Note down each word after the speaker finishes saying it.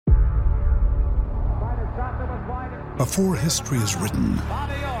Before history is written,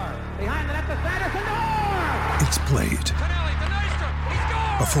 it's played.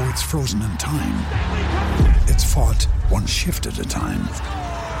 Before it's frozen in time, it's fought one shift at a time.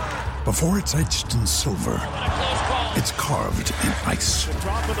 Before it's etched in silver, it's carved in ice.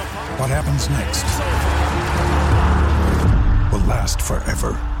 What happens next will last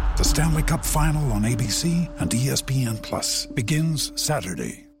forever. The Stanley Cup Final on ABC and ESPN Plus begins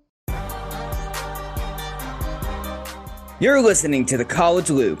Saturday. You're listening to The College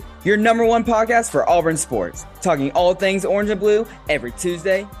Loop, your number one podcast for Auburn sports, talking all things orange and blue every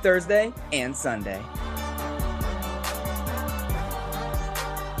Tuesday, Thursday, and Sunday.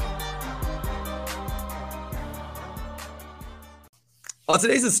 On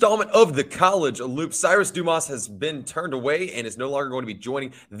today's installment of The College Loop, Cyrus Dumas has been turned away and is no longer going to be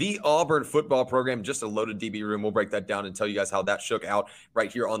joining the Auburn football program. Just a loaded DB room. We'll break that down and tell you guys how that shook out right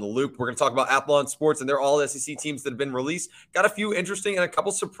here on The Loop. We're going to talk about Athlon Sports and their all-SEC teams that have been released. Got a few interesting and a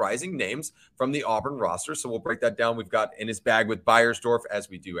couple surprising names from the Auburn roster, so we'll break that down. We've got In His Bag with Beiersdorf, as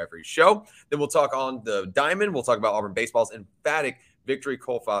we do every show. Then we'll talk on the Diamond. We'll talk about Auburn baseball's emphatic victory.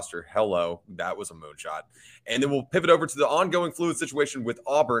 Cole Foster, hello. That was a moonshot. And then we'll pivot over to the ongoing fluid situation with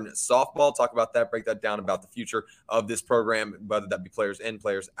Auburn softball. Talk about that, break that down about the future of this program, whether that be players in,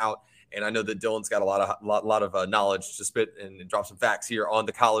 players out. And I know that Dylan's got a lot of knowledge to spit and drop some facts here on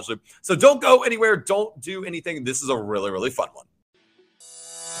The College Loop. So don't go anywhere. Don't do anything. This is a really, really fun one.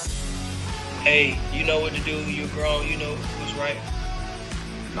 Hey, you know what to do. You're grown. You know what's right.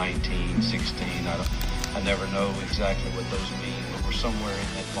 19, 16, I never know exactly what those mean, but we're somewhere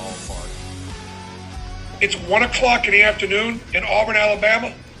in that ballpark. It's 1 o'clock in the afternoon in Auburn,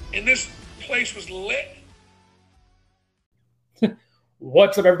 Alabama, and this place was lit.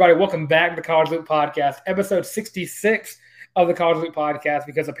 What's up, everybody? Welcome back to the College Loop Podcast, episode 66 of the College Loop Podcast,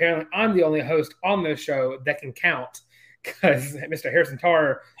 because apparently I'm the only host on this show that can count, because Mr. Harrison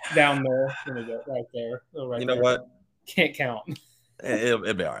Tarr down there, right there. You know what? Can't count.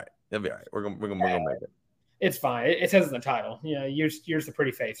 It'll be all right. It'll be all right. We're gonna make it. It's fine. It says in the title. Yeah, yours the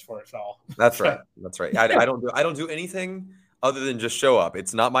pretty face for us all. That's right. That's right. I don't do anything other than just show up.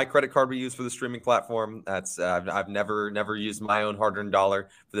 It's not my credit card we use for the streaming platform. That's I've never used my own hard-earned dollar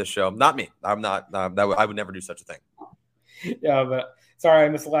for this show. Not me. I'm not. I would never do such a thing. Yeah, but sorry I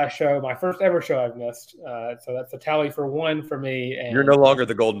missed the last show. My first ever show I've missed. So that's a tally for one for me. And you're no longer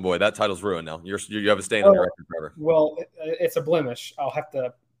the golden boy. That title's ruined now. You have a stain on your record forever. Well, it's a blemish. I'll have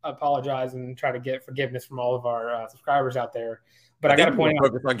to apologize and try to get forgiveness from all of our subscribers out there. But I got to point out,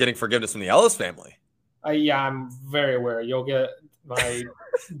 focus on getting forgiveness from the Ellis family. Yeah, I'm very aware. You'll get my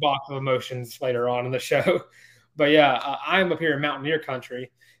box of emotions later on in the show. But yeah, I'm up here in Mountaineer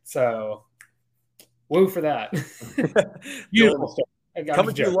country, so woo for that. Beautiful state.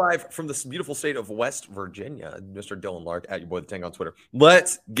 Coming to you live from this beautiful state of West Virginia, Mr. Dylan Lark at your boy the Tank on Twitter.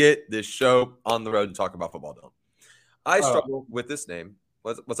 Let's get this show on the road and talk about football, Dylan. I struggle with this name.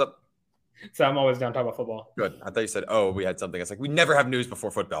 What's up? So I'm always down talking about football. Good. I thought you said, "Oh, we had something." It's like we never have news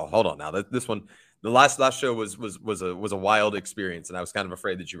before football. Hold on, now this one, the last show was a wild experience, and I was kind of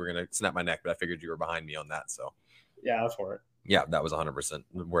afraid that you were going to snap my neck, but I figured you were behind me on that. So yeah, that's for it. Yeah, that was 100%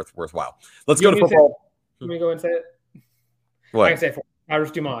 worthwhile. Let's go to football. Let me go and say it. What? I can say it for Cyrus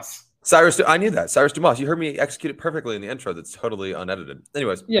Dumas. I knew that. Cyrus Dumas. You heard me execute it perfectly in the intro. That's totally unedited.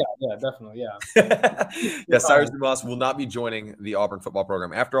 Anyways. Yeah, definitely, yeah. Yeah, Cyrus Dumas will not be joining the Auburn football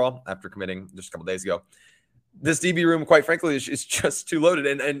program after committing just a couple days ago. This DB room, quite frankly, is just too loaded.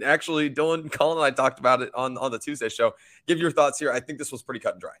 And actually, Dylan, Colin, and I talked about it on the Tuesday show. Give your thoughts here. I think this was pretty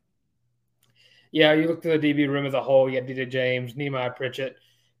cut and dry. Yeah, you look at the DB room as a whole. You got DJ James, Nehemiah Pritchett,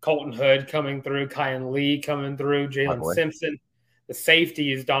 Colton Hood coming through, Kyan Lee coming through, Jalen Simpson. The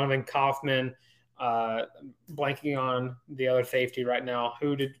safety is Donovan Kaufman. Blanking on the other safety right now.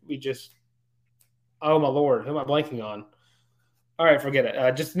 Who did we just – oh, my Lord. Who am I blanking on? All right, forget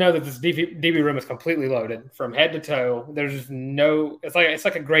it. Just know that this DB room is completely loaded from head to toe. There's just no – it's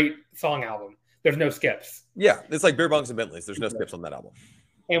like a great song album. There's no skips. Yeah, it's like Beer Bongs and Bentleys. There's no skips on that album.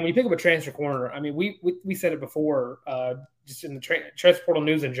 And when you pick up a transfer corner, I mean, we said it before, just in the transfer portal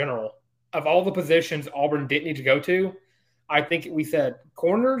news in general. Of all the positions Auburn didn't need to go to, I think we said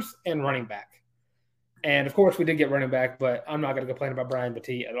corners and running back. And, of course, we did get running back, but I'm not going to complain about Brian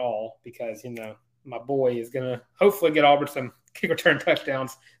Battie at all because, my boy is going to hopefully get Auburn some kick return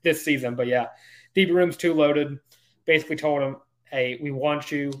touchdowns this season. But, yeah, DB room's too loaded. Basically told him, hey, we want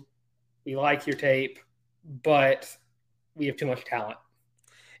you. We like your tape, but we have too much talent.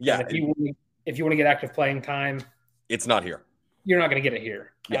 Yeah. And if you want to get active playing time, it's not here. You're not going to get it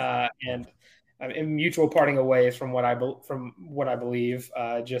here. Yeah. And mutual parting of ways from what I believe.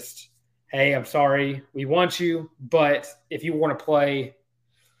 Just hey, I'm sorry, we want you, but if you want to play,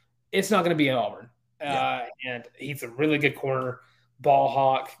 it's not going to be in Auburn. And he's a really good corner, ball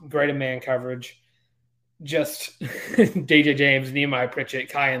hawk, great in man coverage. Just DJ James, Nehemiah Pritchett,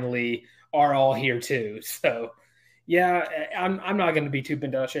 Kyan Lee are all here too. So, yeah, I'm not going to be too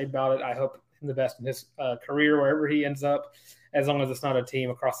bent out of shape about it. I hope him the best in his career wherever he ends up, as long as it's not a team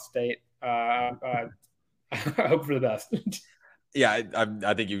across the state. I hope for the best. Yeah,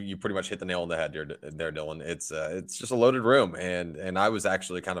 I think you pretty much hit the nail on the head there, Dylan. It's just a loaded room, and I was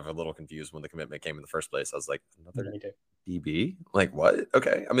actually kind of a little confused when the commitment came in the first place. I was like, another DB? Like what?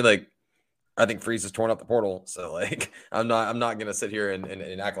 Okay, I mean, like, I think Freeze has torn up the portal, so like I'm not gonna sit here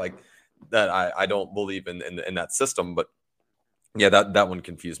and act like that I don't believe in that system, but yeah, that one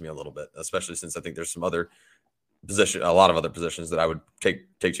confused me a little bit, especially since I think there's some other a lot of other positions that I would take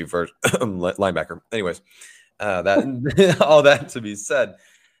you first, linebacker. Anyways. That all that to be said,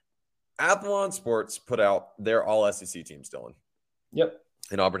 Athlon Sports put out their all SEC team, Dylan. Yep.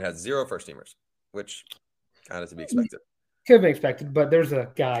 And Auburn has 0 first teamers, which kind of to be expected. Could be expected, but there's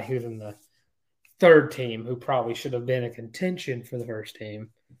a guy who's in the third team who probably should have been a contention for the first team.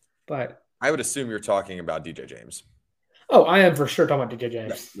 But I would assume you're talking about DJ James. Oh, I am for sure talking about DJ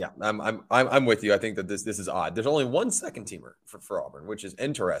James. Yeah, I'm with you. I think that this is odd. There's only one second teamer for Auburn, which is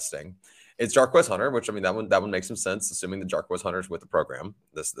interesting. It's Jarquez Hunter, which I mean that one makes some sense, assuming that Jarquez Hunter's with the program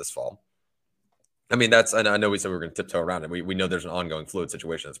this fall. I mean and I know we said we were going to tiptoe around it. We know there's an ongoing fluid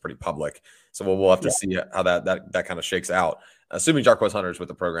situation that's pretty public, so we'll have to see how that kind of shakes out. Assuming Jarquez Hunter's with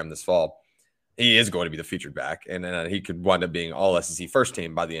the program this fall, he is going to be the featured back, and he could wind up being all SEC first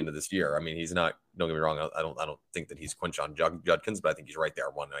team by the end of this year. I mean, he's not. Don't get me wrong. I don't think that he's Quinshon Judkins, but I think he's right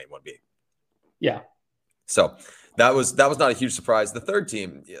there, 1A, 1B. Yeah. So that was not a huge surprise. The third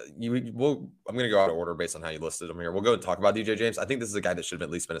team, I'm going to go out of order based on how you listed them here. We'll go and talk about DJ James. I think this is a guy that should have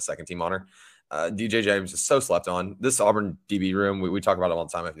at least been a second team honor. DJ James is so slept on. This Auburn DB room, we talk about it all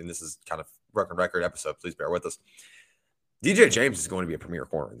the time. I think this is kind of broken record episode. Please bear with us. DJ James is going to be a premier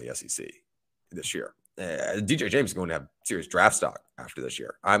corner in the SEC this year. DJ James is going to have serious draft stock after this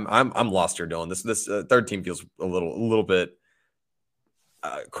year. I'm lost here, Dylan. This third team feels a little bit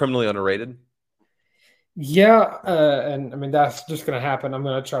criminally underrated. Yeah, and I mean that's just going to happen. I'm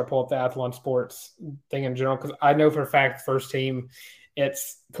going to try to pull up the Athlon Sports thing in general because I know for a fact first team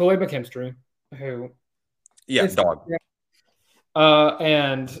it's Kool-Aid McKinstry who dog.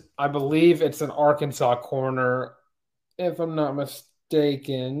 And I believe it's an Arkansas corner if I'm not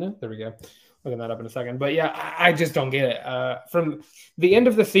mistaken. There we go. Looking that up in a second, but yeah, I just don't get it. From the end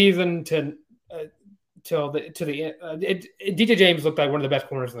of the season to the end, DJ James looked like one of the best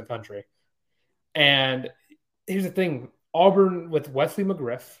corners in the country. And here's the thing: Auburn with Wesley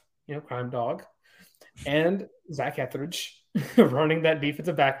McGriff, crime dog, and Zach Etheridge running that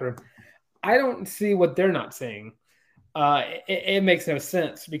defensive back room. I don't see what they're not seeing. It makes no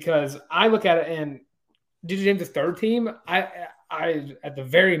sense because I look at it and DJ James' third team. I at the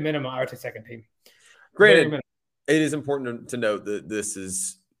very minimum, I would say second team. Granted, it is important to note that this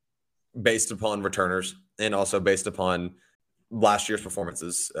is based upon returners and also based upon last year's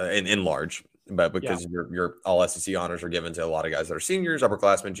performances in large. But because your all SEC honors are given to a lot of guys that are seniors,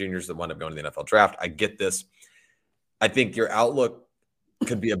 upperclassmen, juniors that wind up going to the NFL draft. I get this. I think your outlook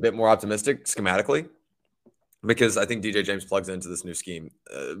could be a bit more optimistic schematically because I think DJ James plugs into this new scheme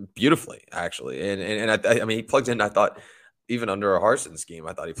beautifully, actually. And I mean, he plugged in, I thought, even under a Harsin scheme,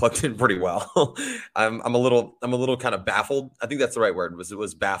 I thought he plugged in pretty well. I'm a little kind of baffled. I think that's the right word. It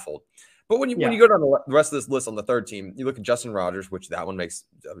was baffled. But when you go down the rest of this list on the third team, you look at Justin Rogers, which that one makes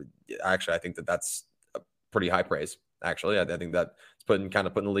actually I think that's a pretty high praise. Actually, I think that's putting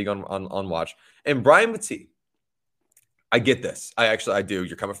the league on watch. And Brian Matee, I get this. I do.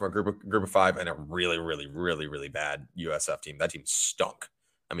 You're coming from a group of 5 and a really, really, really, really bad USF team. That team stunk.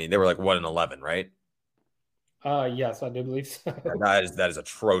 I mean, they were like 1-11, right? Yes, I do believe so. That is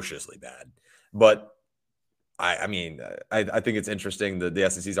atrociously bad. But I mean, I think it's interesting that the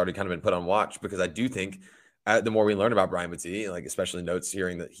SEC's already kind of been put on watch because I do think the more we learn about Brian Matee, like especially notes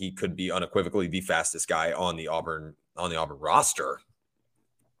hearing that he could be unequivocally the fastest guy on the Auburn roster,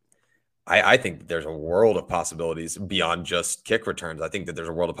 I think that there's a world of possibilities beyond just kick returns. I think that there's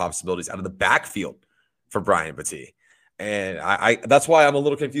a world of possibilities out of the backfield for Brian Matee. And I that's why I'm a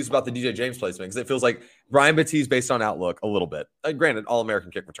little confused about the DJ James placement because it feels like Brian Matee's based on outlook a little bit. Granted, All-American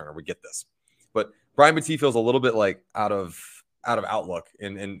kick returner, we get this. But Brian Matee feels a little bit like out of outlook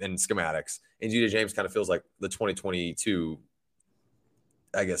in schematics. And DJ James kind of feels like the 2022,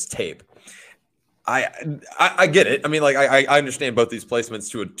 I guess, tape. I get it. I mean, like I understand both these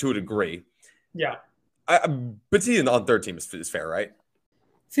placements to a degree. Yeah. Matee on third team is fair, right?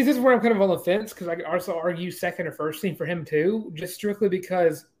 See, this is where I'm kind of on the fence because I could also argue second or first team for him too, just strictly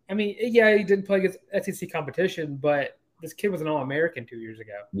because, I mean, yeah, he didn't play against SEC competition, but this kid was an All-American 2 years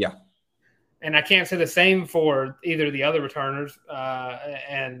ago. Yeah. And I can't say the same for either of the other returners.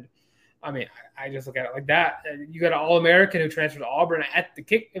 And, I mean, I just look at it like that. You got an All-American who transferred to Auburn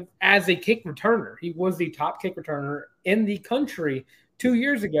as a kick returner. He was the top kick returner in the country 2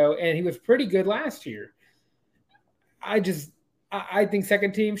 years ago, and he was pretty good last year. I think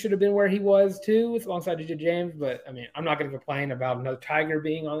second team should have been where he was too, alongside DJ James. But I mean, I'm not going to complain about another Tiger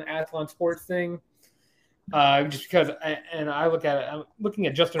being on the Athlon Sports thing, just because. And I look at it. I'm looking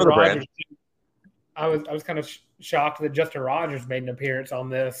at Justin Rogers. I was kind of shocked that Justin Rogers made an appearance on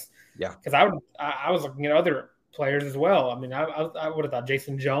this. Yeah, because I was looking at other players as well. I mean, I would have thought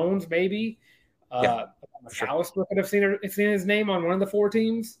Jason Jones maybe. McAllister could have seen his name on one of the 4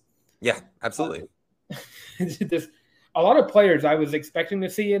 teams. Yeah, absolutely. A lot of players I was expecting to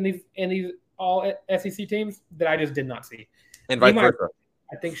see in these all SEC teams that I just did not see. And vice versa.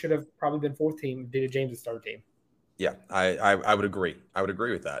 I think should have probably been 4th team, DJ James' 3rd team. Yeah, I would agree. I would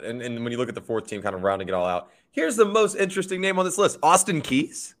agree with that. And when you look at the 4th team kind of rounding it all out, here's the most interesting name on this list, Austin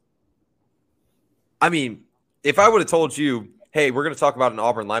Keys. I mean, if I would have told you, hey, we're going to talk about an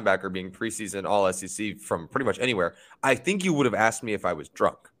Auburn linebacker being preseason all SEC from pretty much anywhere, I think you would have asked me if I was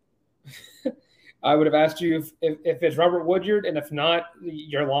drunk. I would have asked you if it's Robert Woodyard, and if not,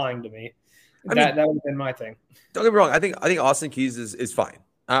 you're lying to me. That would have been my thing. Don't get me wrong. I think Austin Keys is fine.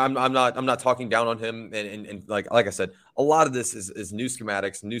 I'm not talking down on him. And like I said, a lot of this is new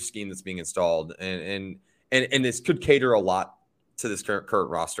schematics, new scheme that's being installed, and this could cater a lot to this current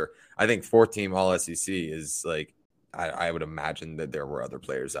roster. I think 4th team all SEC is like, I would imagine that there were other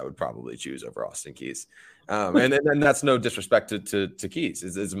players I would probably choose over Austin Keys. And that's no disrespect to Keys.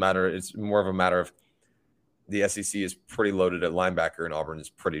 It's more of a matter of the SEC is pretty loaded at linebacker and Auburn is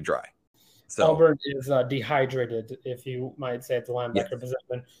pretty dry. So Auburn is dehydrated, if you might say, at the linebacker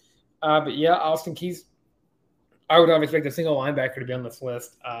position. But yeah, Austin Keys, I would not expect a single linebacker to be on this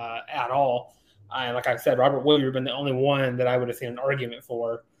list at all. Like I said, Robert Woodyard would have been the only one that I would have seen an argument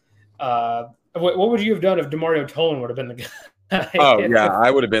for. What would you have done if DeMario Tolan would have been the guy? Oh yeah, I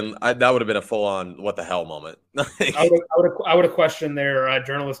would have been. That would have been a full-on what the hell moment. I would have questioned their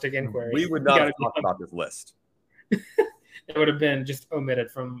journalistic inquiry. We would not have talked about this list. It would have been just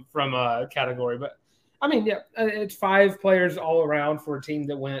omitted from a category. But I mean, yeah, it's 5 players all around for a team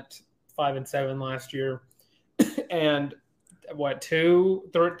that went 5-7 last year, and what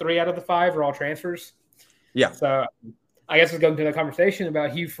 3 out of the 5 are all transfers. Yeah. So I guess we'll go into the conversation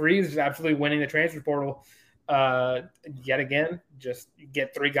about Hugh Freeze is absolutely winning the transfer portal. Yet again, just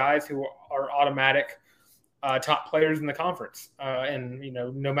get 3 guys who are automatic top players in the conference. And,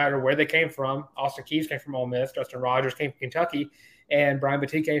 no matter where they came from, Austin Keys came from Ole Miss, Justin Rogers came from Kentucky, and Brian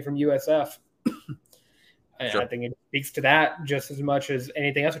Battie came from USF. Sure. I think it speaks to that just as much as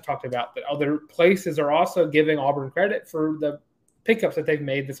anything else we talked about. But other places are also giving Auburn credit for the pickups that they've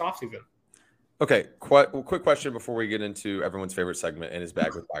made this offseason. Okay, quick question before we get into everyone's favorite segment and his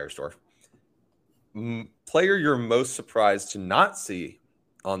bag with Beiersdorf. Player you're most surprised to not see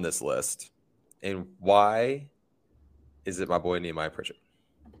on this list, and why is it my boy Nehemiah Pritchett?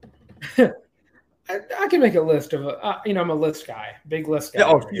 I can make a list of I'm a list guy, big list guy.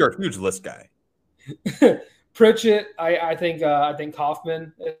 Yeah, you're a huge list guy. Pritchett, I think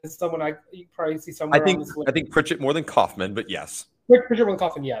Kaufman is someone you probably see somewhere. I think Pritchett more than Kaufman, but yes. Pritchett more than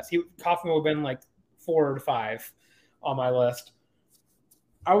Kaufman, yes. Kaufman would have been like 4 or 5 on my list.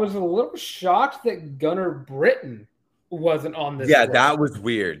 I was a little shocked that Gunnar Britton wasn't on this list. That was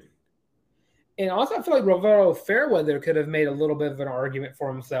weird. And also, I feel like Roberto Fairweather could have made a little bit of an argument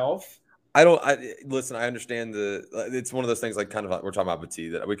for himself. Listen, I understand it's one of those things like kind of we're talking about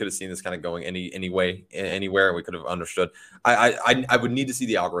Battie that we could have seen this kind of going anywhere, and we could have understood. I would need to see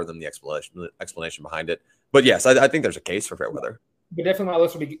the algorithm, the explanation behind it. But yes, I think there's a case for Fairweather. But definitely my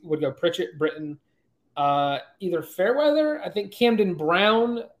list would go Pritchett, Britton, either Fairweather, I think Camden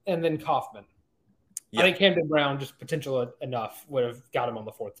Brown, and then Kaufman. Yeah. I think Camden Brown, just potential enough, would have got him on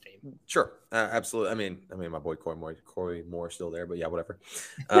the 4th team. Sure, absolutely. I mean, my boy Corey Moore is still there, but yeah, whatever.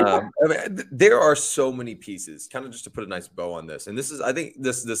 There are so many pieces. Kind of just to put a nice bow on this, and this is, I think,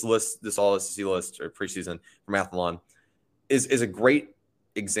 this list, this all SEC list or preseason from Athlon, is a great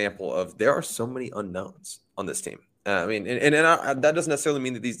example of there are so many unknowns on this team. That doesn't necessarily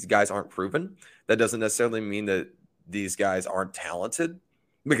mean that these guys aren't proven. That doesn't necessarily mean that these guys aren't talented,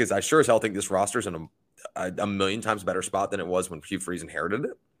 because I sure as hell think this roster is in a million times better spot than it was when Hugh Freeze inherited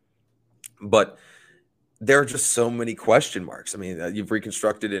it. But there are just so many question marks. I mean, you've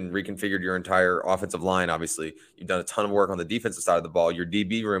reconstructed and reconfigured your entire offensive line. Obviously, you've done a ton of work on the defensive side of the ball. Your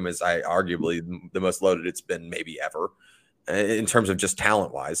DB room is arguably the most loaded it's been maybe ever in terms of just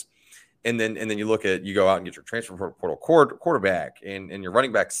talent-wise. And then you you go out and get your transfer portal quarterback and your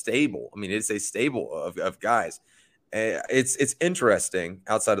running back stable. I mean, it's a stable of guys. It's interesting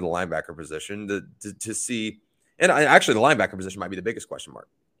outside of the linebacker position to see, and actually the linebacker position might be the biggest question mark.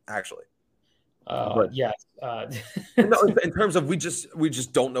 Actually, yes. No, in terms of we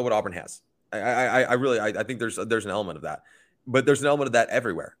just don't know what Auburn has. I think there's an element of that, but there's an element of that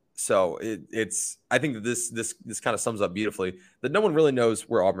everywhere. So I think that this kind of sums up beautifully that no one really knows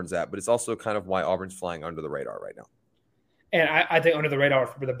where Auburn's at, but it's also kind of why Auburn's flying under the radar right now. And I think under the radar is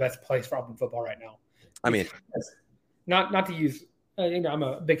probably the best place for Auburn football right now. I mean, not to use, I'm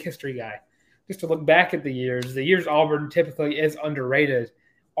a big history guy. Just to look back at the years Auburn typically is underrated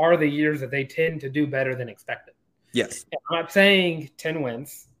are the years that they tend to do better than expected. Yes. And I'm not saying 10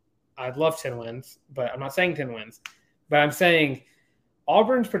 wins. I'd love 10 wins, but I'm not saying 10 wins. But I'm saying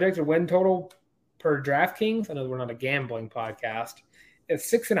Auburn's predicted win total per DraftKings, I know we're not a gambling podcast, is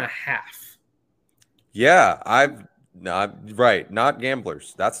 6.5. Yeah, right. Not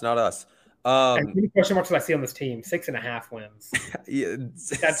gamblers. That's not us. How many question marks did I see on this team? 6.5 wins. Yeah,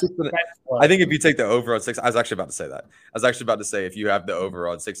 I think if you take the over on 6, I was actually about to say that. I was actually about to say if you have the over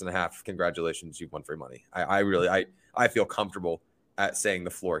on 6.5, congratulations, you've won free money. I feel comfortable at saying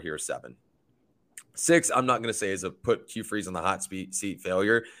the floor here is 7. 6, I'm not going to say is a put Hugh Freeze on the hot seat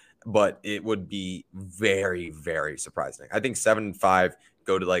failure, but it would be very, very surprising. I think 7-5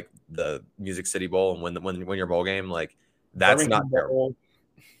 go to like the Music City Bowl and win your bowl game. Like that's Birmingham not terrible.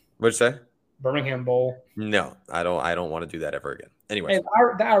 What'd you say? Birmingham Bowl. No, I don't want to do that ever again. Anyways, hey,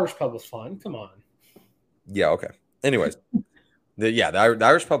 the Irish pub was fun. Come on. Yeah. Okay. Anyways, the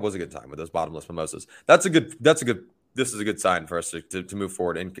Irish pub was a good time with those bottomless mimosas. This is a good sign for us to move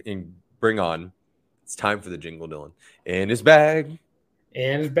forward and bring on. It's time for the jingle, Dylan. In his bag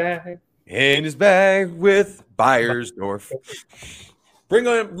with Beiersdorf.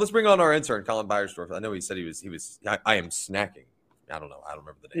 Let's bring on our intern, Colin Beiersdorf. I know he said he was. I am snacking. I don't know. I don't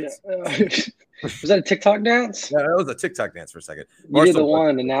remember the dates. Yeah. Was that a TikTok dance? Yeah, that was a TikTok dance for a second. You did the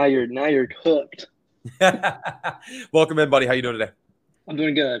one, and now you're hooked. Welcome in, buddy. How you doing today? I'm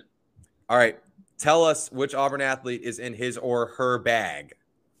doing good. All right. Tell us which Auburn athlete is in his or her bag.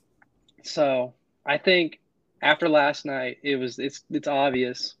 So I think after last night, it's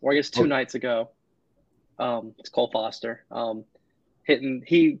obvious. Or I guess 2 nights ago, it's Cole Foster.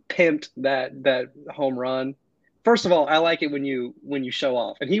 He pimped that home run. First of all, I like it when you show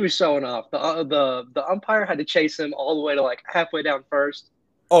off, and he was showing off. The umpire had to chase him all the way to like halfway down first.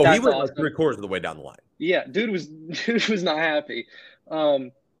 Oh, he went like 3/4 of the way down the line. Yeah, dude was not happy.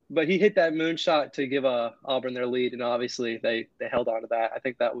 But he hit that moonshot to give Auburn their lead, and obviously they held on to that. I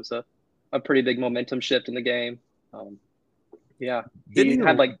think that was a pretty big momentum shift in the game. Yeah, he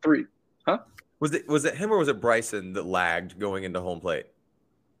had like 3. Huh? Was it him or was it Bryson that lagged going into home plate?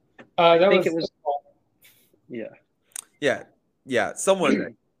 I think it was. Yeah.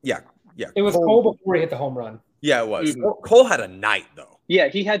 Someone. Yeah. It was Cole before he hit the home run. Yeah, it was. Mm-hmm. Cole had a night though. Yeah,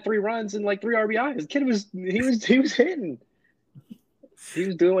 he had 3 runs and like 3 RBIs. The kid was hitting. He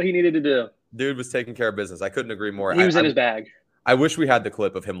was doing what he needed to do. Dude was taking care of business. I couldn't agree more. He was in his bag. I wish we had the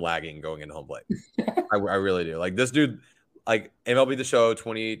clip of him lagging going into home plate. I really do. Like this dude, like MLB The Show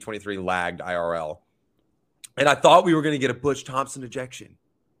 2023 lagged IRL, and I thought we were going to get a Butch Thompson ejection.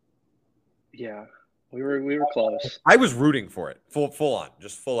 Yeah, we were close. I was rooting for it, full on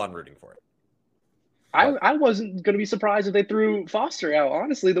rooting for it. I wasn't going to be surprised if they threw Foster out.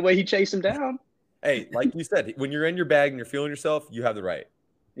 Honestly, the way he chased him down. Hey, like you said, when you're in your bag and you're feeling yourself, you have the right.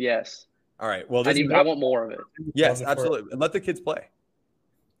 Yes. All right. Well, I want more of it. Yes, absolutely. Let the kids play.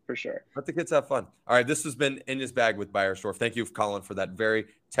 For sure. Let the kids have fun. All right. This has been In His Bag with Beiersdorf. Thank you, Colin, for that very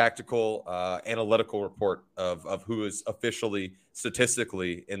tactical, analytical report of who is officially,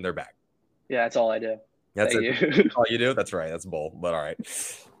 statistically in their bag. Yeah, that's all I do. That's it. All you do? That's right. That's bold. But all right.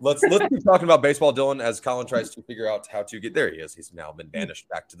 Let's keep talking about baseball, Dylan, as Colin tries to figure out how to get there. He is. He's now been banished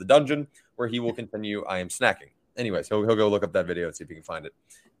back to the dungeon where he will continue. I am snacking. Anyways, he'll go look up that video and see if he can find it.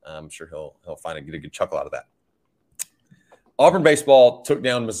 I'm sure he'll find it, get a good chuckle out of that. Auburn baseball took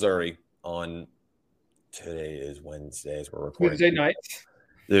down Missouri on today is Wednesday as we're recording. Wednesday night.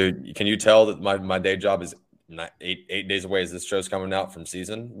 Dude, can you tell that my day job is not eight days away as this show's coming out from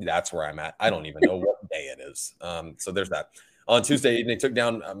season? That's where I'm at. I don't even know what day it is. So there's that. On Tuesday, they took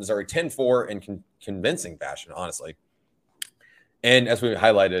down Missouri 10-4 in convincing fashion, honestly. And as we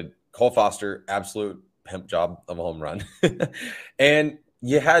highlighted, Cole Foster, absolute pimp job of a home run. And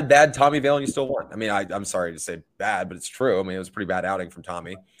You had bad Tommy Vale and you still won. I mean, I'm sorry to say bad, but it's true. I mean, it was a pretty bad outing from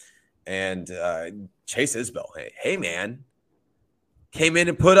Tommy. And Chase Isbell, hey, man, came in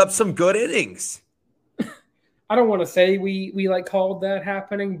and put up some good innings. I don't want to say we like called that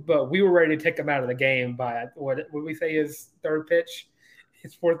happening, but we were ready to take him out of the game by what we say his third pitch,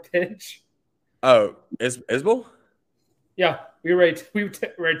 his fourth pitch. Oh, Isbell? Yeah, we were ready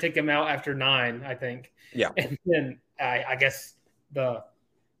to take him out after 9, I think. Yeah, and then I guess the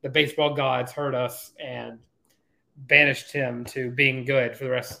baseball gods heard us and banished him to being good for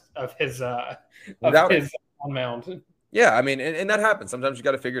the rest of his on mound. Yeah, I mean, and that happens. Sometimes you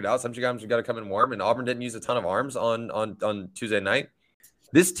got to figure it out. Sometimes you got to come in warm. And Auburn didn't use a ton of arms on Tuesday night.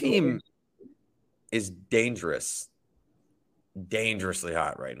 This team is dangerously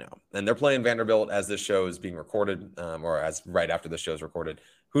hot right now, and they're playing Vanderbilt as this show is being recorded, or as right after this show is recorded.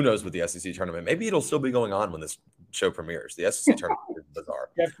 Who knows with the SEC tournament? Maybe it'll still be going on when this show premieres. The SEC tournament is bizarre.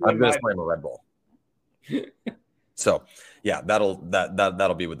 I'm going to slam a Red Bull. So, yeah, that'll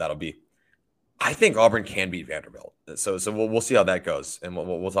be what that'll be. I think Auburn can beat Vanderbilt. So we'll see how that goes, and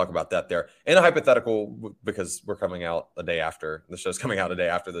we'll talk about that there. In a hypothetical, because we're coming out a day after the show's coming out a day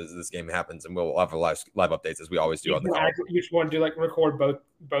after this game happens, and we'll have live updates as we always do on the call. You just want to do record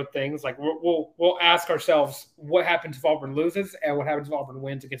both things. Like we'll ask ourselves what happens if Auburn loses and what happens if Auburn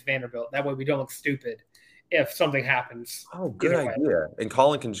wins against Vanderbilt. That way we don't look stupid if something happens. Oh, good idea. And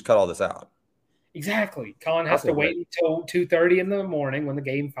Colin can just cut all this out. Exactly. Colin has to wait until 2:30 in the morning when the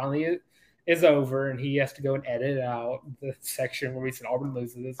game finally is over, and he has to go and edit out the section where we said Auburn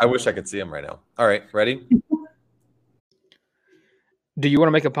loses. I wish I could see him right now. All right, ready? Do you want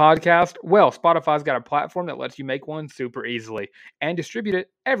to make a podcast? Well, Spotify's got a platform that lets you make one super easily and distribute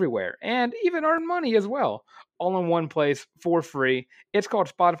it everywhere and even earn money as well, all in one place for free. It's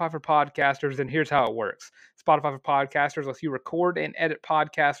called Spotify for Podcasters, and here's how it works. Spotify for Podcasters lets you record and edit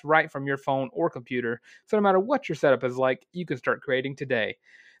podcasts right from your phone or computer, so no matter what your setup is like, you can start creating today.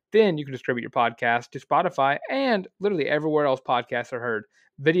 Then you can distribute your podcast to Spotify and literally everywhere else podcasts are heard.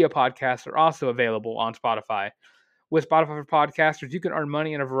 Video podcasts are also available on Spotify. With Spotify for Podcasters, you can earn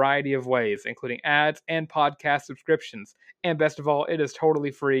money in a variety of ways, including ads and podcast subscriptions. And best of all, it is totally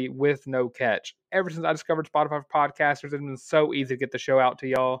free with no catch. Ever since I discovered Spotify for Podcasters, it's been so easy to get the show out to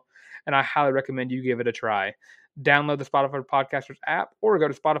y'all, and I highly recommend you give it a try. Download the Spotify for Podcasters app or go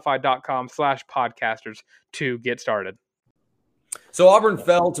to spotify.com/podcasters to get started. So Auburn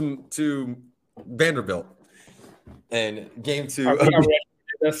fell to Vanderbilt in game 2 of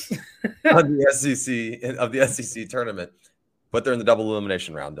the SEC tournament, but they're in the double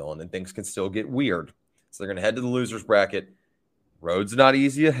elimination round, Dylan, and things can still get weird. So they're going to head to the losers bracket. Road's not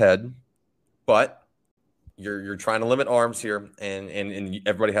easy ahead, but you're trying to limit arms here, and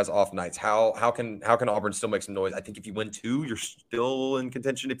everybody has off nights. How can Auburn still make some noise? I think if you win 2, you're still in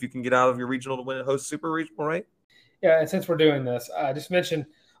contention if you can get out of your regional to win a host super regional, right? Yeah, and since we're doing this, I just mentioned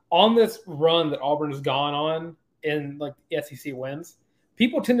on this run that Auburn has gone on in the SEC wins,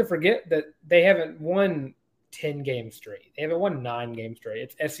 people tend to forget that they haven't won 10 games straight. They haven't won 9 games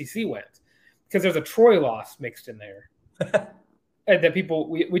straight. It's SEC wins because there's a Troy loss mixed in there, and that people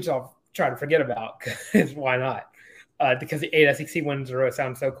we just all try to forget about because why not? Because the 8 SEC wins in a row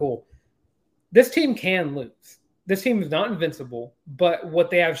sounds so cool. This team can lose. This team is not invincible, but what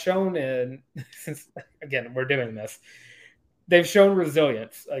they have shown since, again, we're doing this, they've shown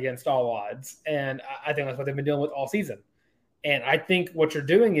resilience against all odds. And I think that's what they've been dealing with all season. And I think what you're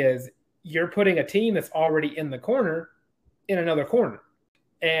doing is you're putting a team that's already in the corner in another corner.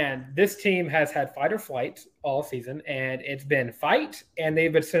 And this team has had fight or flight all season, and it's been fight, and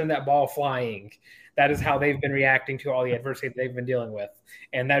they've been sending that ball flying. That is how they've been reacting to all the adversity they've been dealing with.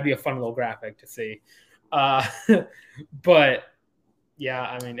 And that'd be a fun little graphic to see. But yeah,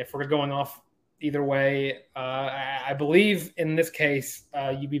 I mean, if we're going off either way, I believe in this case,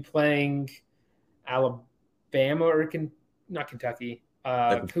 you'd be playing Alabama or not Kentucky,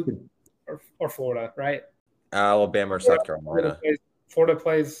 or Florida, right? Alabama or South Carolina. Florida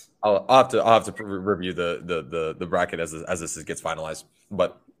plays. I'll have to review the bracket as this gets finalized,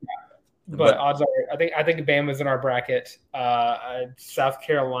 but odds are, I think Bama's in our bracket. South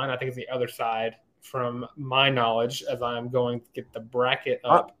Carolina, I think, is the other side. From my knowledge, as I'm going to get the bracket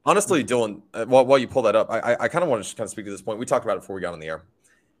up. Honestly, Dylan, while you pull that up, I kind of want to kind of speak to this point. We talked about it before we got on the air,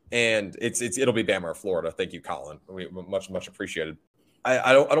 and it'll be Bama or Florida. Thank you, Colin. We much appreciated.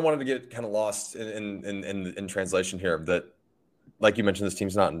 I don't want it to get kind of lost in translation here. That, like you mentioned, this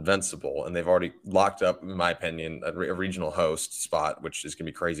team's not invincible, and they've already locked up, in my opinion, a regional host spot, which is going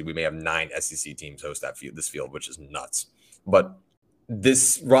to be crazy. We may have 9 SEC teams host this field, which is nuts. But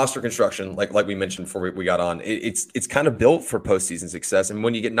this roster construction, like we mentioned before we got on, it's kind of built for postseason success. And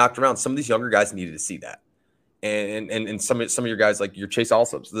when you get knocked around, some of these younger guys needed to see that. And some of your guys, like your Chase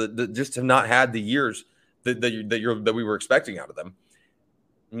Alsops, just have not had the years that we were expecting out of them.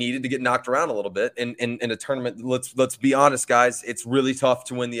 Needed to get knocked around a little bit in a tournament. Let's be honest, guys. It's really tough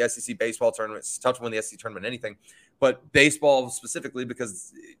to win the SEC baseball tournament. It's tough to win the SEC tournament, anything, but baseball specifically,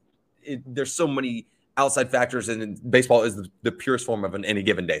 because there's so many outside factors, and baseball is the purest form of an any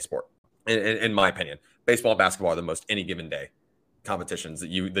given day sport. In my opinion, baseball and basketball are the most any given day competitions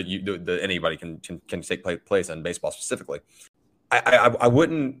that anybody can take place in. Baseball specifically, I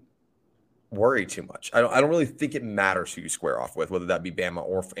wouldn't worry too much. I don't really think it matters who you square off with, whether that be Bama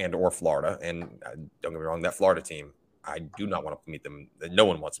or Florida. And don't get me wrong, that Florida team, I do not want to meet them. No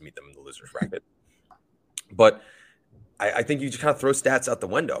one wants to meet them in the losers bracket. But I think you just kind of throw stats out the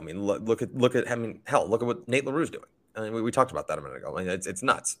window. I mean, look at what Nate LaRue's doing. I mean, we talked about that a minute ago. I mean, it's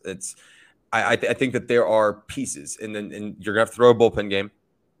nuts. I think that there are pieces, and you're gonna have to throw a bullpen game.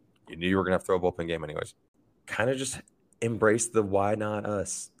 You knew you were gonna have to throw a bullpen game anyways. Kind of just embrace the why not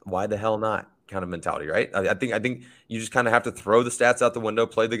us, why the hell not kind of mentality, right? I think you just kind of have to throw the stats out the window,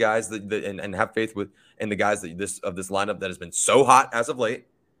 play the guys and have faith in the guys of this lineup that has been so hot as of late,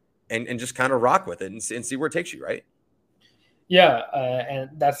 and just kind of rock with it and see where it takes you, right? Yeah, and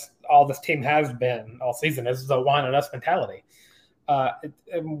that's all this team has been all season is the why not us mentality.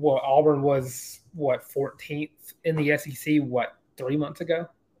 Auburn was 14th in the SEC 3 months ago.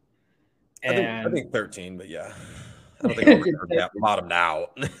 I think 13, but yeah. I don't think Auburn's bottomed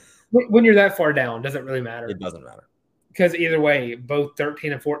out. When you're that far down, does it really matter? It doesn't matter. Because either way, both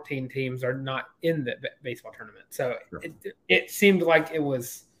 13 and 14 teams are not in the baseball tournament. So sure. It seemed like it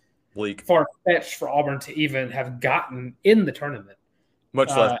was bleak, far-fetched for Auburn to even have gotten in the tournament. Much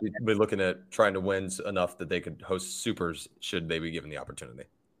less be looking at trying to win enough that they could host supers should they be given the opportunity.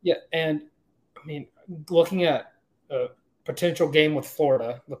 Yeah, and I mean, looking at a potential game with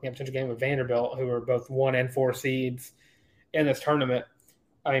Florida, looking at a potential game with Vanderbilt, who are both 1 and 4 seeds in this tournament.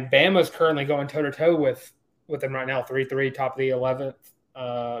 I mean, Bama's currently going toe-to-toe with them right now, 3-3, top of the 11th.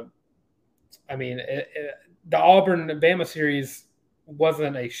 I mean, the Auburn-Bama series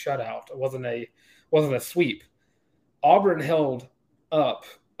wasn't a shutout. It wasn't a sweep. Auburn held up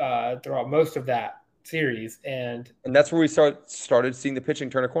throughout most of that series, and that's where we started seeing the pitching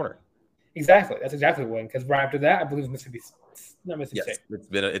turn a corner. Exactly, that's exactly when. Because right after that, I believe Mississippi State.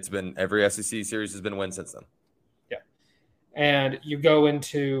 It's been every SEC series has been a win since then. Yeah, and you go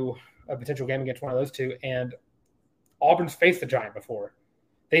into a potential game against one of those two, and Auburn's faced the Giant before.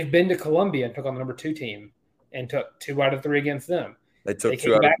 They've been to Columbia and took on the number 2 team and took 2 out of 3 against them. They took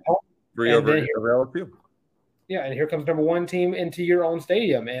 2 out of 3 over LSU. Yeah, and here comes number 1 team into your own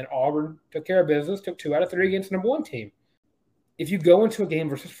stadium, and Auburn took care of business, took 2 out of 3 against the number 1 team. If you go into a game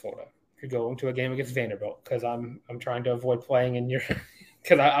versus Florida, if you go into a game against Vanderbilt, because I'm trying to avoid playing in your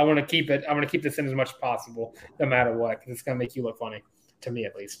because I want to keep it. I want to keep this in as much as possible, no matter what, because it's going to make you look funny, to me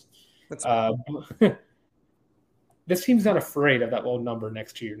at least. This team's not afraid of that little number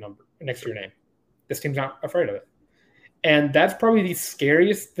next to your name. This team's not afraid of it. And that's probably the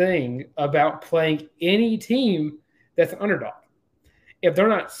scariest thing about playing any team that's an underdog. If they're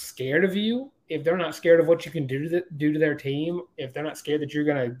not scared of you, if they're not scared of what you can do to their team, if they're not scared that you're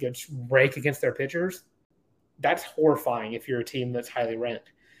going to get rake against their pitchers, that's horrifying if you're a team that's highly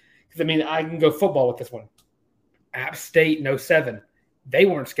ranked. Because, I mean, I can go football with this one. App State in 2007, they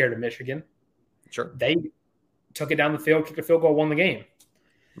weren't scared of Michigan. Sure. They took it down the field, kicked a field goal, won the game.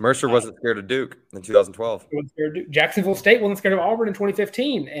 Mercer wasn't scared of Duke in 2012. Jacksonville State wasn't scared of Auburn in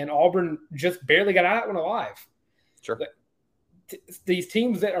 2015, and Auburn just barely got out of that one alive. Sure. These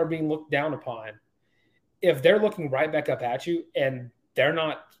teams that are being looked down upon, if they're looking right back up at you and they're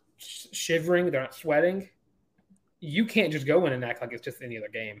not shivering, they're not sweating, you can't just go in and act like it's just any other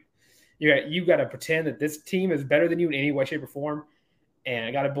game. You got to pretend that this team is better than you in any way, shape, or form. And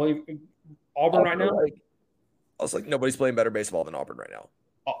I got to believe Auburn right now. I was like, nobody's playing better baseball than Auburn right now.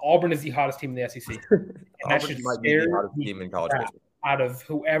 Auburn is the hottest team in the SEC. And that should might be the hottest team in college baseball out of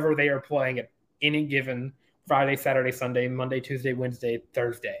whoever they are playing at any given Friday, Saturday, Sunday, Monday, Tuesday, Wednesday,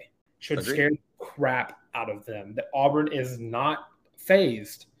 Thursday. Should scare the crap out of them. That Auburn is not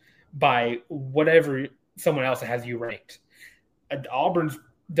fazed by whatever someone else has you ranked. Auburn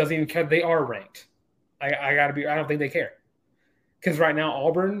doesn't even care. They are ranked. I don't think they care. Because right now,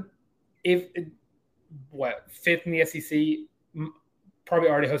 Auburn, fifth in the SEC, probably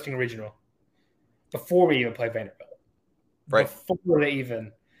already hosting a regional before we even play Vanderbilt. Right. Before they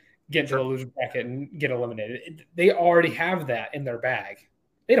even get to the loser bracket and get eliminated. They already have that in their bag.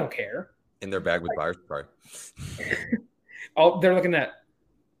 They don't care. In their bag with buyers, sorry. Oh, they're looking at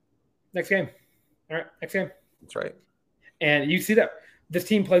next game. All right, next game. That's right. And you see that this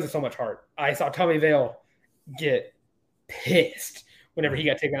team plays with so much heart. I saw Tommy Vale get pissed whenever he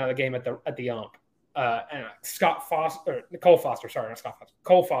got taken out of the game at the ump. And Cole Foster, sorry, not Scott Foster.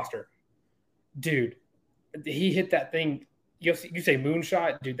 Cole Foster, dude, he hit that thing. You say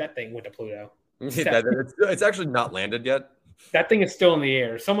moonshot, dude. That thing went to Pluto. It's actually not landed yet. That thing is still in the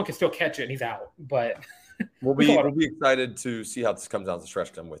air. Someone can still catch it, and he's out. But we'll be excited to see how this comes down the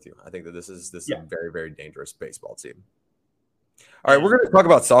stretch. I'm with you. I think that this is a very, very dangerous baseball team. All right, we're going to talk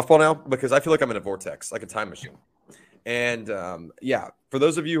about softball now because I feel like I'm in a vortex, like a time machine. And for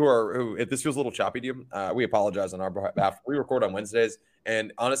those of you who if this feels a little choppy to you, we apologize on our behalf. We record on Wednesdays,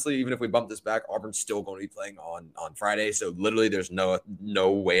 and honestly, even if we bump this back, Auburn's still going to be playing on Friday. So literally, there's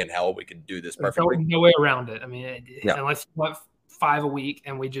no way in hell we can do this perfectly. No way around it. I mean, unless you want 5 a week,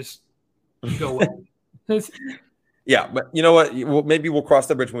 and we just go away. Yeah, but you know what? Maybe we'll cross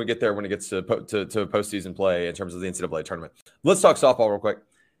that bridge when we get there when it gets to postseason play in terms of the NCAA tournament. Let's talk softball real quick.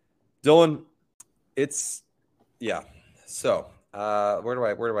 Dylan, So where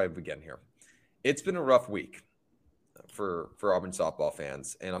do I begin here? It's been a rough week for Auburn softball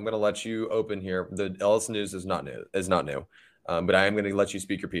fans, and I'm going to let you open here. The Ellis news is not new, but I am going to let you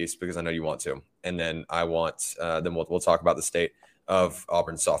speak your piece because I know you want to, and then we'll talk about the state of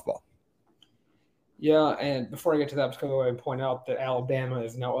Auburn softball. Yeah, and before I get to that, I'm just going to go ahead and point out that Alabama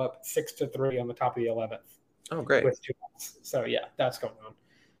is now up 6-3 on the top of the 11th. Oh, great! With 2 outs. So yeah, that's going on.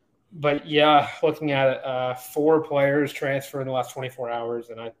 But yeah, looking at it, 4 players transferred in the last 24 hours,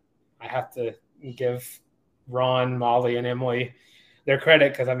 and I have to give Ron, Molly, and Emily their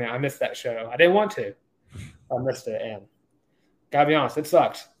credit because I missed that show. I didn't want to. I missed it, and gotta be honest, it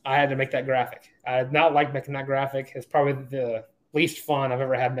sucked. I had to make that graphic. I did not like making that graphic. It's probably the least fun I've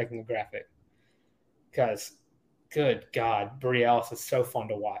ever had making a graphic. Because, good God, Brie Ellis is so fun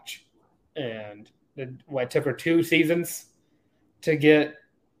to watch. And it took her 2 seasons to get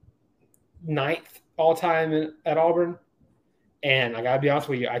 9th all-time at Auburn. And I got to be honest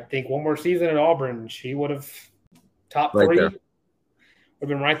with you, I think one more season at Auburn, she would have top 3. Would have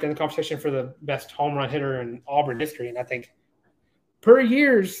been right there in the conversation for the best home run hitter in Auburn history. And I think per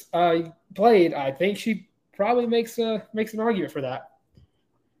years played, I think she probably makes an argument for that.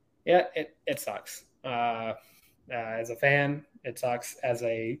 Yeah, it sucks. As a fan, it sucks. As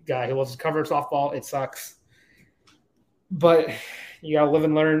a guy who loves to cover softball, it sucks. But you gotta live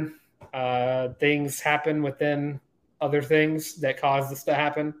and learn. Things happen within other things that cause this to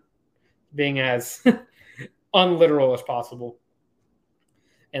happen, being as unliteral as possible.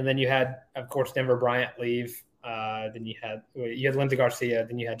 And then you had, of course, Denver Bryant leave. Then you had Lindsey Garcia.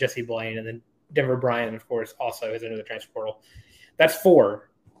 Then you had Jesse Blaine, and then Denver Bryant, of course, also is into the transfer portal. That's 4.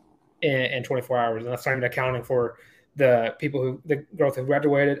 In 24 hours, and that's not even accounting for the girls who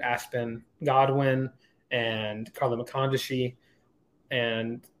graduated: Aspen Godwin and Carla McCondishi,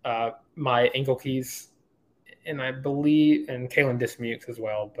 and Maya Engelkeys, and I believe and Kaylin Dismukes as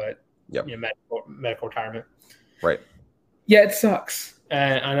well. But medical retirement. Right. Yeah, it sucks,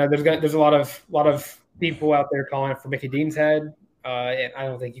 and I know there's a lot of people out there calling for Mickey Dean's head, and I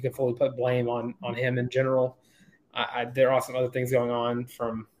don't think you can fully put blame on him in general. There are some other things going on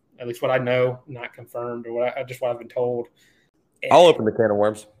from. At least what I know, not confirmed, or what I've been told. I'll open the can of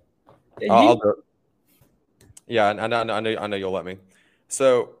worms. I'll do it. Yeah, I know you'll let me.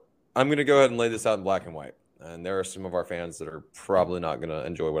 So I'm going to go ahead and lay this out in black and white. And there are some of our fans that are probably not going to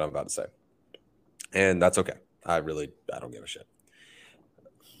enjoy what I'm about to say. And that's okay. I don't give a shit.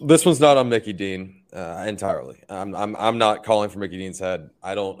 This one's not on Mickey Dean entirely. I'm not calling for Mickey Dean's head.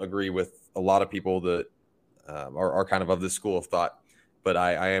 I don't agree with a lot of people that are kind of this school of thought. But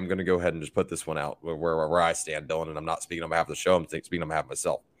I am going to go ahead and just put this one out where I stand, Dylan, and I'm not speaking on behalf of the show. I'm speaking on behalf of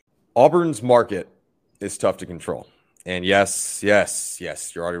myself. Auburn's market is tough to control. And yes, you're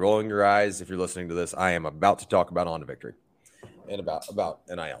already rolling your eyes if you're listening to this. I am about to talk about On to Victory and about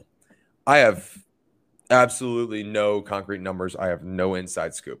NIL. I have absolutely no concrete numbers. I have no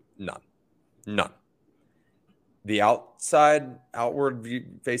inside scoop. None. The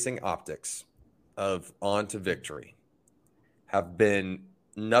outward-facing optics of On to Victory have been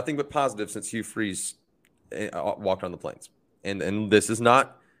nothing but positive since Hugh Freeze walked on the Plains. And this is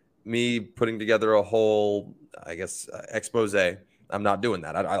not me putting together a whole, expose. I'm not doing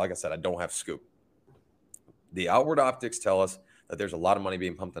that. Like I said, I don't have scoop. The outward optics tell us that there's a lot of money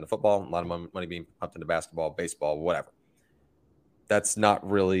being pumped into football, a lot of money being pumped into basketball, baseball, whatever. That's not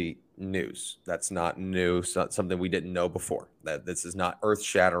really news. That's not new. It's not something we didn't know before. That this is not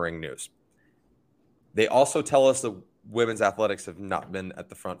earth-shattering news. They also tell us that women's athletics have not been at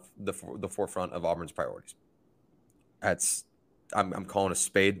the forefront of Auburn's priorities. I'm calling a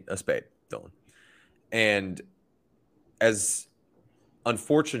spade, Dylan. And as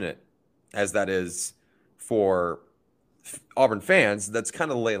unfortunate as that is for Auburn fans, that's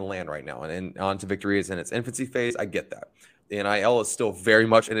kind of the lay of the land right now. And On to Victory is in its infancy phase. I get that. The NIL is still very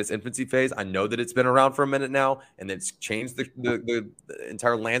much in its infancy phase. I know that it's been around for a minute now, and it's changed the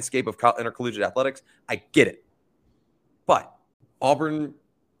entire landscape of intercollegiate athletics. I get it. But the Auburn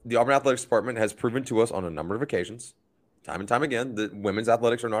Athletics Department has proven to us on a number of occasions, time and time again, that women's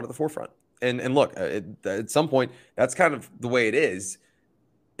athletics are not at the forefront. And look, at some point, that's kind of the way it is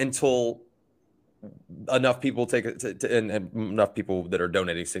until enough people and enough people that are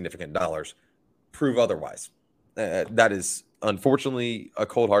donating significant dollars prove otherwise. That is unfortunately a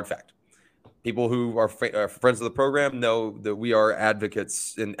cold hard fact. People who are friends of the program know that we are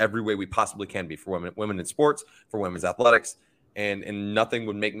advocates in every way we possibly can be for women in sports, for women's athletics, and nothing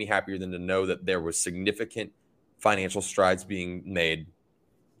would make me happier than to know that there was significant financial strides being made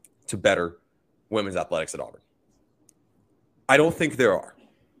to better women's athletics at Auburn. I don't think there are.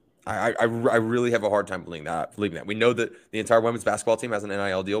 I really have a hard time believing that. We know that the entire women's basketball team has an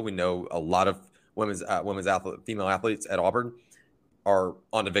NIL deal. We know a lot of female athletes at Auburn are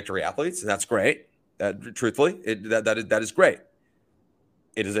on to Victory athletes, and that's great. Truthfully, that is great.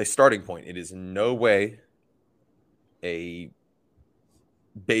 It is a starting point. It is in no way a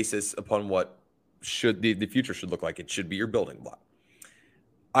basis upon what should the future should look like. It should be your building block.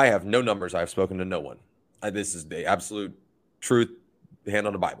 I have no numbers. I have spoken to no one. This is the absolute truth, hand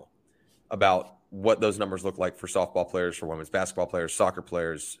on the Bible, about what those numbers look like for softball players, for women's basketball players, soccer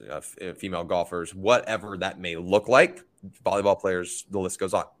players, female golfers, whatever that may look like, volleyball players, the list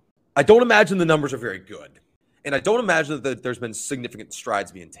goes on. I don't imagine the numbers are very good. And I don't imagine that there's been significant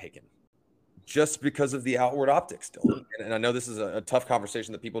strides being taken just because of the outward optics, Dylan. And I know this is a tough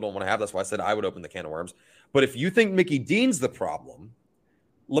conversation that people don't want to have. That's why I said I would open the can of worms. But if you think Mickey Dean's the problem,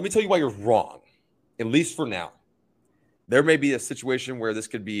 let me tell you why you're wrong, at least for now. There may be a situation where this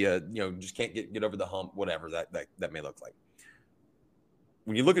could be just can't get over the hump, whatever that may look like.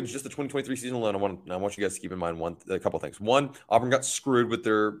 When you look at just the 2023 season alone, I want you guys to keep in mind a couple of things. One, Auburn got screwed with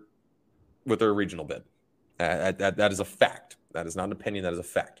their regional bid. That is a fact. That is not an opinion. That is a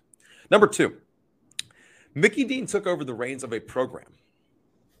fact. Number two, Mickey Dean took over the reins of a program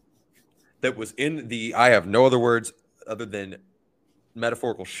that was I have no other words other than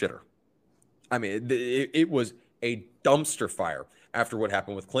metaphorical shitter. I mean, it was a dumpster fire after what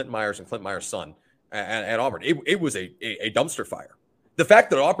happened with Clint Myers and Clint Myers' son at Auburn. It was a dumpster fire. The fact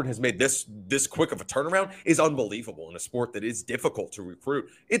that Auburn has made this quick of a turnaround is unbelievable in a sport that is difficult to recruit.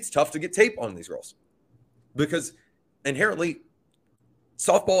 It's tough to get tape on these girls because inherently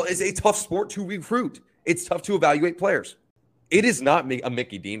softball is a tough sport to recruit. It's tough to evaluate players. It is not a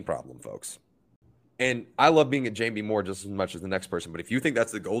Mickey Dean problem, folks. And I love being at Jamie Moore just as much as the next person. But if you think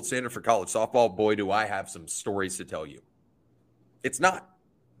that's the gold standard for college softball, boy, do I have some stories to tell you. It's not.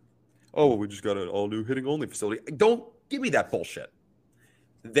 Oh, we just got an all-new hitting-only facility. Don't give me that bullshit.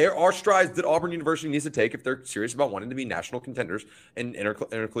 There are strides that Auburn University needs to take if they're serious about wanting to be national contenders in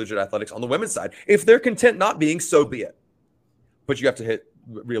intercollegiate athletics on the women's side. If they're content not being, so be it. But you have to hit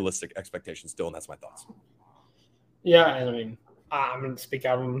realistic expectations still, and that's my thoughts. Yeah, and I mean, I'm going to speak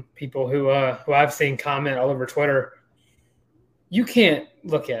out on people who I've seen comment all over Twitter. You can't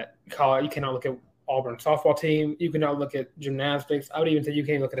look at college. You cannot look at Auburn softball team. You cannot look at gymnastics. I would even say you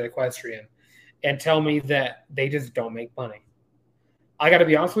can't look at equestrian and tell me that they just don't make money. I got to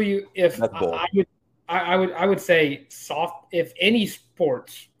be honest with you. If I would say if any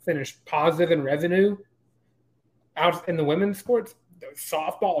sports finished positive in revenue out in the women's sports,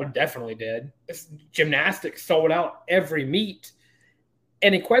 softball definitely did. Gymnastics sold out every meet.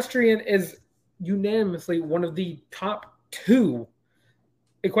 And equestrian is unanimously one of the top two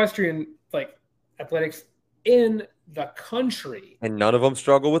equestrian athletics in the country. And none of them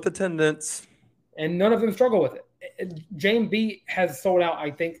struggle with attendance. And none of them struggle with it. James B has sold out,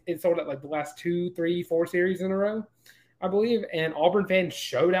 I think it sold out the last 2, 3, 4 series in a row, I believe. And Auburn fans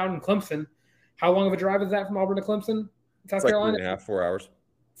showed out in Clemson. How long of a drive is that from Auburn to Clemson, South Carolina? 3.5, 4 hours.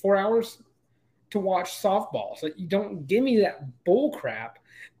 4 hours to watch softball. So you don't give me that bull crap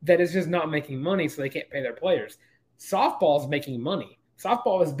that is just not making money so they can't pay their players. Softball is making money.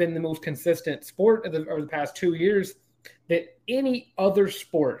 Softball has been the most consistent sport over the past 2 years that any other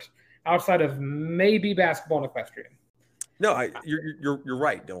sport outside of maybe basketball and equestrian. No, you're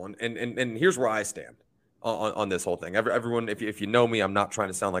right, Dylan. And here's where I stand on this whole thing. Everyone, if you know me, I'm not trying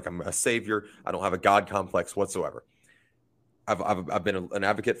to sound like I'm a savior. I don't have a God complex whatsoever. I've been an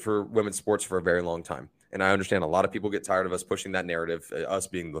advocate for women's sports for a very long time. And I understand a lot of people get tired of us pushing that narrative, us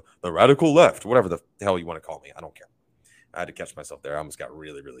being the radical left, whatever the hell you want to call me. I don't care. I had to catch myself there. I almost got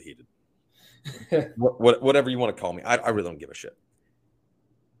really, really heated. Whatever you want to call me. I really don't give a shit.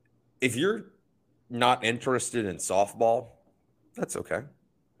 If you're not interested in softball, that's okay.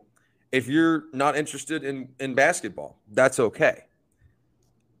 If you're not interested in basketball, that's okay.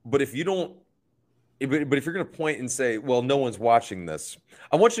 But if you don't, but if you're going to point and say, well, no one's watching this,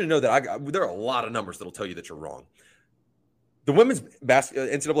 I want you to know that there are a lot of numbers that'll tell you that you're wrong. The women's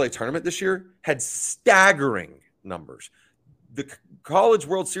NCAA tournament this year had staggering numbers. The College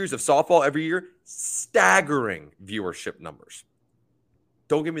World Series of softball every year, staggering viewership numbers.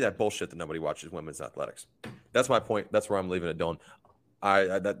 Don't give me that bullshit that nobody watches women's athletics. That's my point. That's where I'm leaving it, Dylan.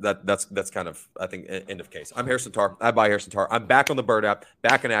 That's kind of, I think, end of case. I'm Harrison Tarr. I buy Harrison Tarr. I'm back on the Bird app,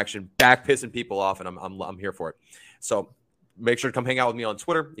 back in action, back pissing people off, and I'm here for it. So make sure to come hang out with me on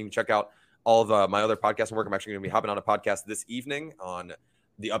Twitter. You can check out all of my other podcasts and work. I'm actually going to be hopping on a podcast this evening on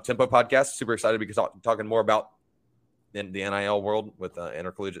the Up-Tempo podcast. Super excited because I'm talking more about in the NIL world with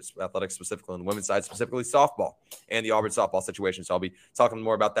intercollegiate athletics, specifically on the women's side, specifically softball and the Auburn softball situation. So I'll be talking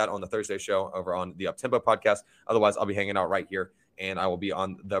more about that on the Thursday show over on the Up-Tempo podcast. Otherwise, I'll be hanging out right here, and I will be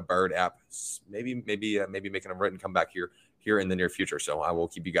on the Bird app, maybe making a written comeback here in the near future. So I will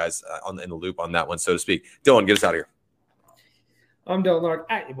keep you guys in the loop on that one, so to speak. Dylan, get us out of here. I'm Dylan Lark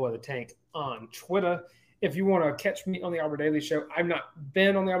at your boy the Tank on Twitter. If you want to catch me on the Auburn Daily Show, I've not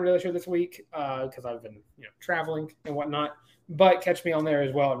been on the Auburn Daily Show this week because I've been traveling and whatnot. But catch me on there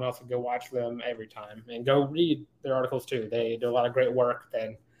as well, and also go watch them every time and go read their articles too. They do a lot of great work.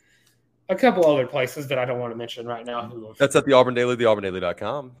 And a couple other places that I don't want to mention right now. That's at the Auburn Daily,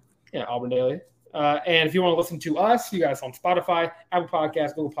 theauburndaily.com. Yeah, Auburn Daily. And if you want to listen to us, you guys on Spotify, Apple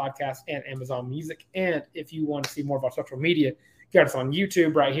Podcasts, Google Podcasts, and Amazon Music. And if you want to see more of our social media, you got us on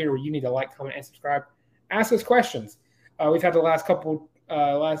YouTube right here, where you need to like, comment, and subscribe. Ask us questions. We've had the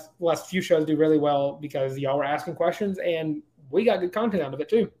last few shows do really well because y'all were asking questions, and we got good content out of it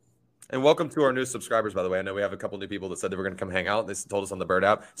too. And welcome to our new subscribers, by the way. I know we have a couple new people that said they were going to come hang out. They told us on the Bird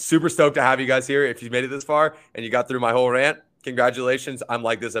app. Super stoked to have you guys here. If you made it this far and you got through my whole rant, congratulations. I'm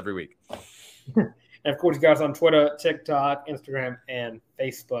like this every week. And of course, you guys on Twitter, TikTok, Instagram, and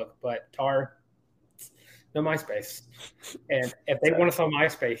Facebook. But Tar, no MySpace. And if they want us on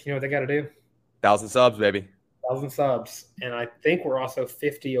MySpace, you know what they got to do? 1,000 subs, baby. 1,000 subs. And I think we're also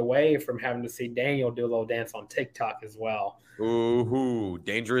 50 away from having to see Daniel do a little dance on TikTok as well. Ooh,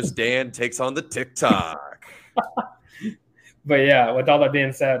 Dangerous Dan takes on the TikTok. But yeah, with all that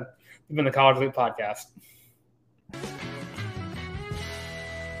being said, we've been the College Loop Podcast.